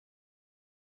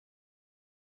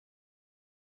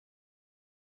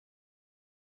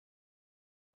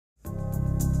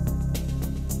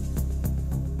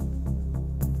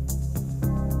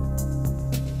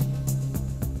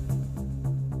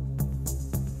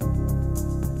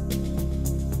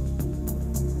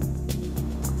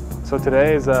So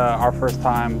today is our first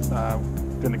time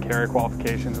doing the carrier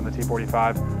qualifications in the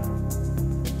T-45.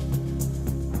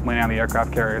 Landing on the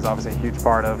aircraft carrier is obviously a huge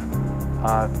part of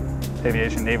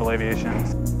aviation, naval aviation.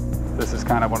 This is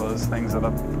kind of one of those things at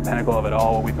the pinnacle of it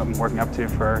all, what we've been working up to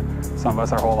for some of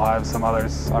us our whole lives. Some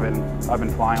others, I've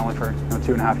been flying only for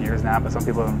 2.5 years now, but some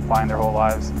people have been flying their whole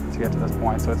lives to get to this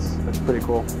point, so it's pretty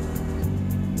cool.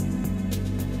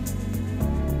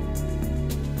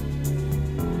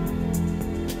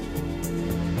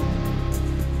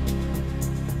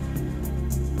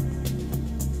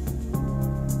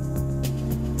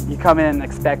 You come in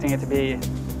expecting it to be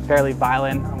fairly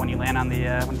violent when you land on the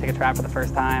when you take a trap for the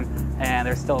first time, and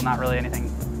there's still not really anything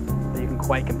that you can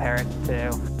quite compare it to.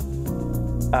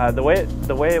 The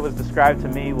way it was described to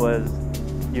me was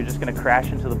you're just going to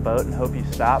crash into the boat and hope you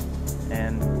stop,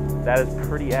 and that is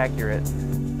pretty accurate.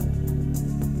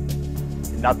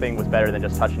 Nothing was better than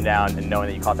just touching down and knowing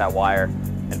that you caught that wire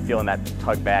and feeling that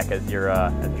tug back as as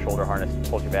the shoulder harness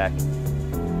pulls you back.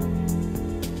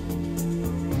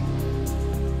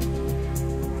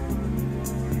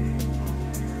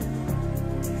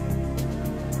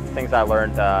 Things I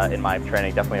learned in my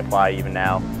training definitely apply even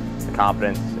now. The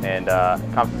confidence and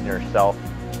confidence in yourself,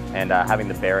 and having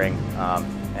the bearing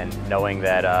and knowing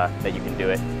that that you can do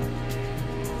it.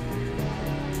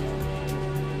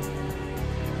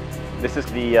 This is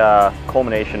the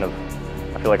culmination of,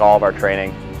 I feel like, all of our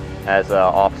training as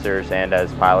officers and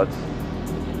as pilots.